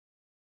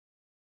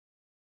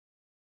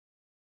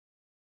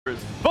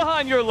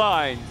Behind your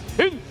lines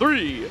in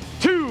 3,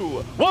 2,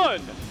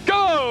 1,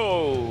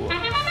 go!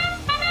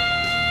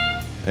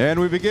 And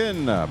we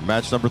begin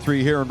match number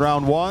 3 here in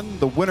round 1.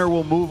 The winner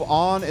will move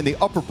on in the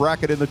upper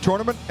bracket in the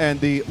tournament, and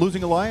the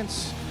losing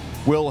alliance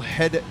will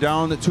head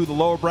down to the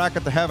lower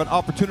bracket to have an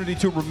opportunity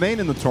to remain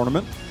in the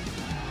tournament.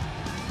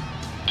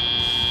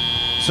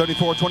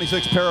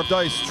 74-26 pair of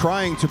dice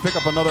trying to pick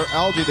up another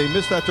algae. They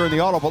missed that during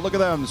the auto, but look at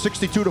them,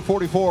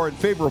 62-44 in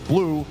favor of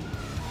blue.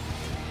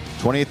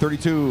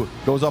 28-32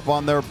 goes up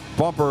on their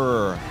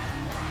bumper.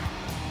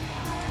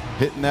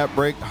 Hitting that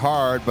brake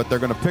hard, but they're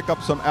going to pick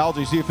up some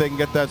algae, see if they can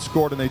get that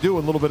scored, and they do. A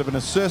little bit of an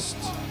assist.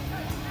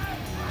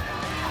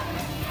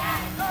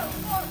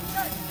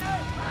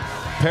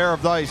 Pair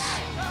of dice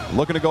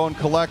looking to go and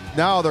collect.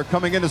 Now they're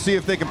coming in to see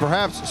if they can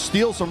perhaps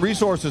steal some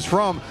resources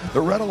from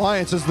the Red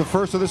Alliance. This is the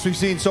first of this we've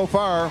seen so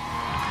far.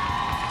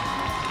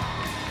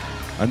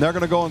 And they're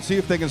going to go and see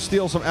if they can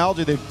steal some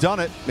algae. They've done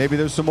it. Maybe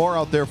there's some more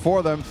out there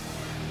for them.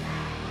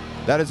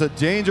 That is a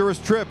dangerous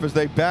trip as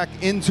they back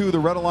into the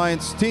Red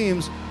Alliance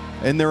teams,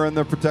 and they're in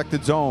their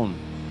protected zone.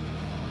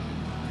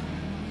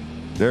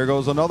 There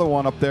goes another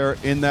one up there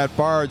in that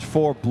barge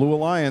for Blue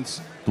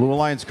Alliance. Blue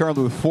Alliance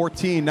currently with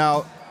 14,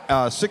 now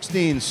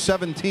 16,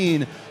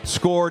 17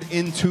 scored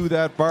into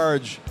that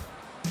barge.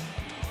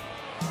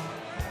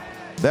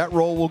 That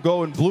roll will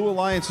go in Blue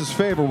Alliance's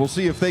favor. We'll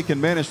see if they can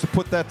manage to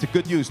put that to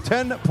good use.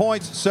 10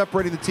 points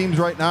separating the teams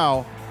right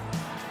now.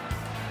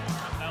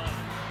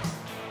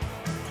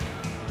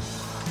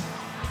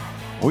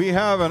 We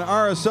have an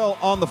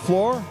RSL on the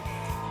floor.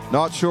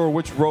 Not sure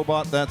which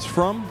robot that's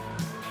from.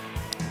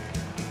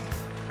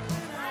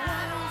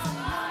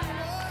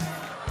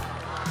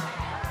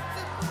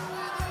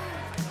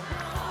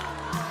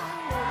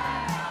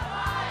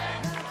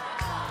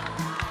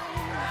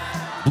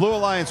 Blue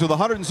Alliance with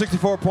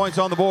 164 points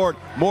on the board.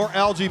 More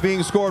algae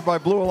being scored by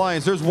Blue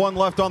Alliance. There's one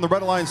left on the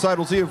Red Alliance side.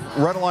 We'll see if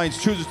Red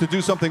Alliance chooses to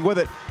do something with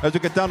it as we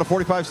get down to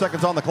 45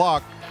 seconds on the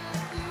clock.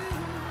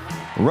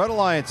 Red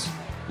Alliance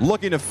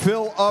looking to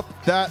fill up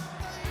that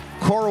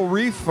coral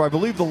reef. I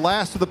believe the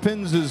last of the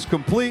pins is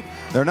complete.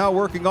 They're now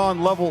working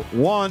on level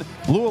 1.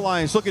 Blue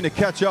Alliance looking to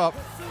catch up.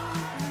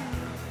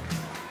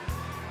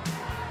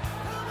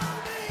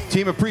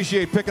 Team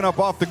Appreciate picking up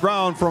off the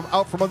ground from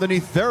out from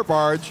underneath their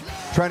barge,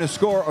 trying to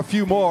score a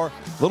few more.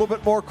 A little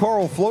bit more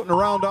coral floating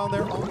around down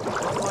there on the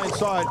front line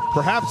side.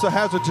 Perhaps a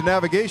hazard to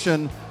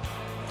navigation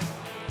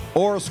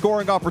or a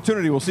scoring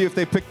opportunity. We'll see if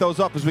they pick those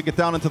up as we get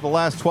down into the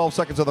last 12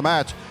 seconds of the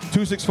match.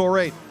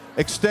 2648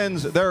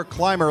 extends their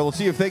climber. Let's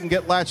see if they can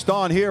get latched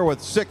on here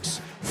with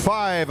 6,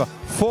 5,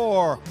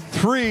 4,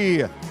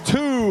 3,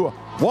 2,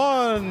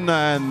 1.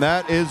 And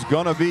that is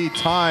going to be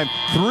time.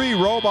 3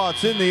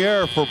 robots in the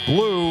air for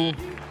blue,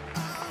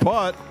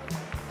 but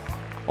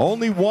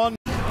only one.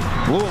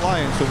 Blue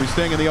Alliance will be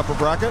staying in the upper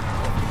bracket.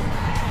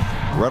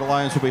 Red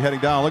Alliance will be heading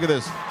down. Look at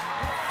this.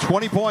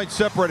 20 points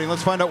separating.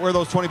 Let's find out where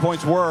those 20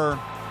 points were.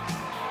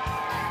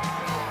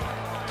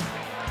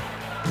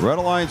 Red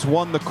Alliance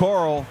won the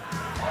coral.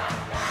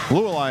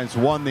 Blue Alliance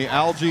won the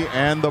algae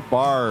and the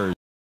barge.